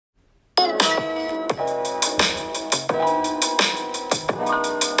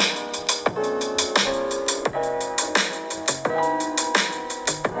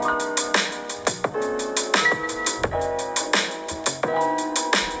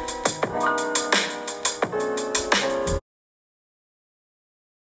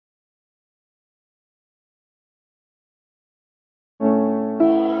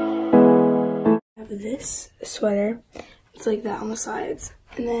this sweater. It's like that on the sides.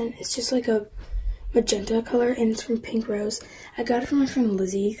 And then it's just like a magenta color, and it's from Pink Rose. I got it from my friend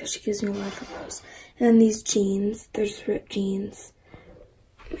Lizzie because she gives me a lot of clothes. And then these jeans, they're just ripped jeans.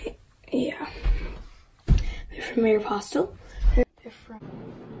 Yeah. They're from Aeropostale. They're from...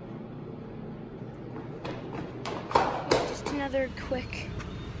 Just another quick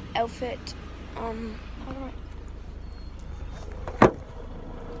outfit. How do I...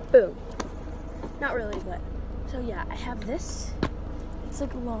 Boom. Not really, but... So yeah, I have this. It's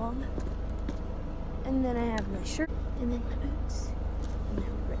like long. And then I have my shirt, and then my boots, and my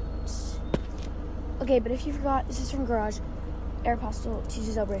rips. Okay, but if you forgot, this is from Garage, Aeropostale,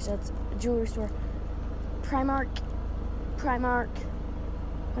 TGL bracelets, jewelry store, Primark,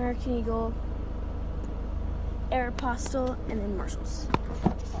 American Eagle, Aeropostale, and then Marshalls.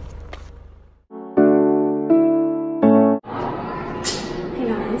 Hey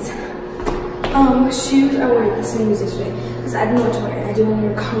guys. Shoes, I wore the same as yesterday because I didn't know what to wear. I didn't want to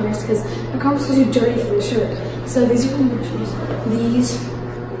wear Converse because my Converse was too dirty for the shirt. So these are from Marshalls. These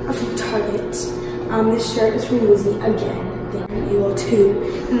are from Target. This shirt is from Lizzie again. Then Eagle too.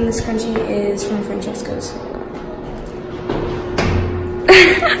 And then the scrunchie is from Francesco's.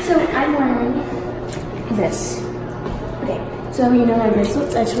 So I'm wearing this. Okay, so you know my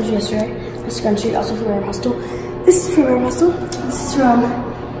bracelets I told you yesterday. The scrunchie also from Aeropostale. This is from Aeropostale. This is from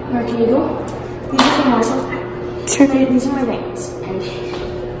American Eagle. These are from Marshalls. These are my veins. And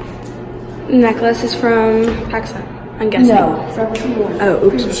the necklace is from Pakistan, I'm guessing. No, Forever 21. Oh,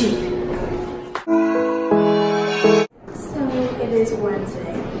 oops. Pretty cheap. So it is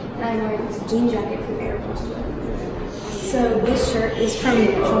Wednesday, and I'm wearing this jean jacket from Aeropostale. So this shirt is from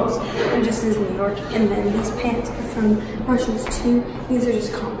Marshalls, and just is New York. And then these pants are from Marshalls too. These are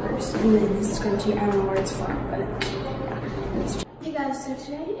just Converse. And then this scrunchie, I don't know where it's from, but yeah. Hey guys, so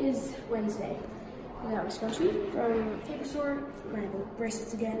today is Wednesday. I got my scrunchie from Paper Store, my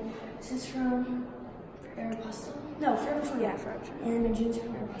bracelets again. This is from Aeropostale. No, Forever 21. Yeah, Forever 21. And my jeans are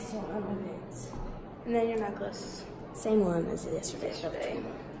from Aeropostale on my veins. And then your necklace. Same one as yesterday.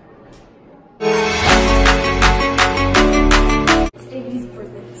 It's Davy's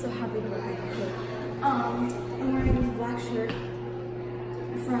birthday, so happy birthday. I'm wearing this black shirt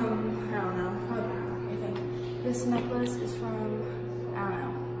from, I don't know, I think. This necklace is from, I don't know.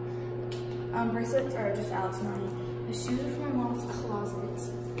 Bracelets are just Alex money. The shoes are from my mom's closet.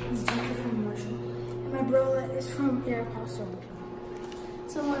 These jeans are from Marshall. And my bralette is from Aeropostale.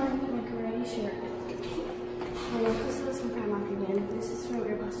 So I'm wearing my gray shirt. My necklace is from Primark again. This is from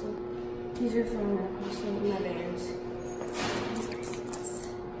Aeropostale. These are from Aeropostale and my bands.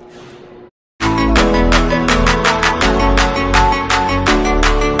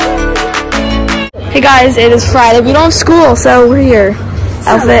 Hey guys, it is Friday. We don't have school, so we're here.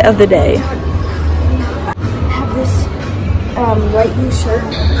 Outfit of the day. I have this light blue shirt,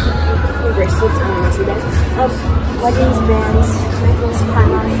 bracelets, I don't know what to do. Leggings, bands, necklace,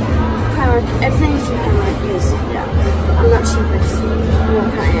 Primark, everything's from Primark because, yeah, I'm not cheap, I just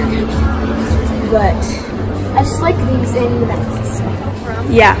want kind of am. But I just like these in the necklaces.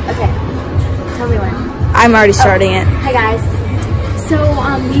 From? Yeah. Okay. Tell me when. I'm already starting it. Hi guys. So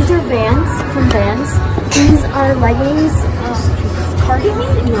these are Vans from Vans. These are leggings. Target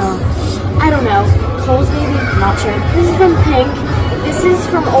maybe? No. I don't know. Kohl's maybe? Not sure. This is from Pink. This is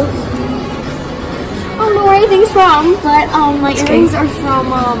from Old. I don't know where anything's from, but my earrings are from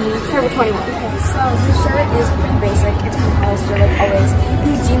Forever 21. Okay, so this shirt is pretty basic. It's from Hollister, like always.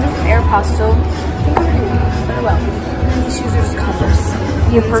 These jeans are from Aeropostale. I think I'm doing very well. And then these shoes are just Converse.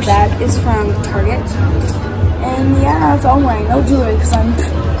 Your purse bag is from Target. And yeah, that's all I'm wearing. No jewelry because I'm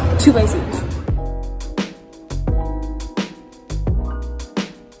too lazy.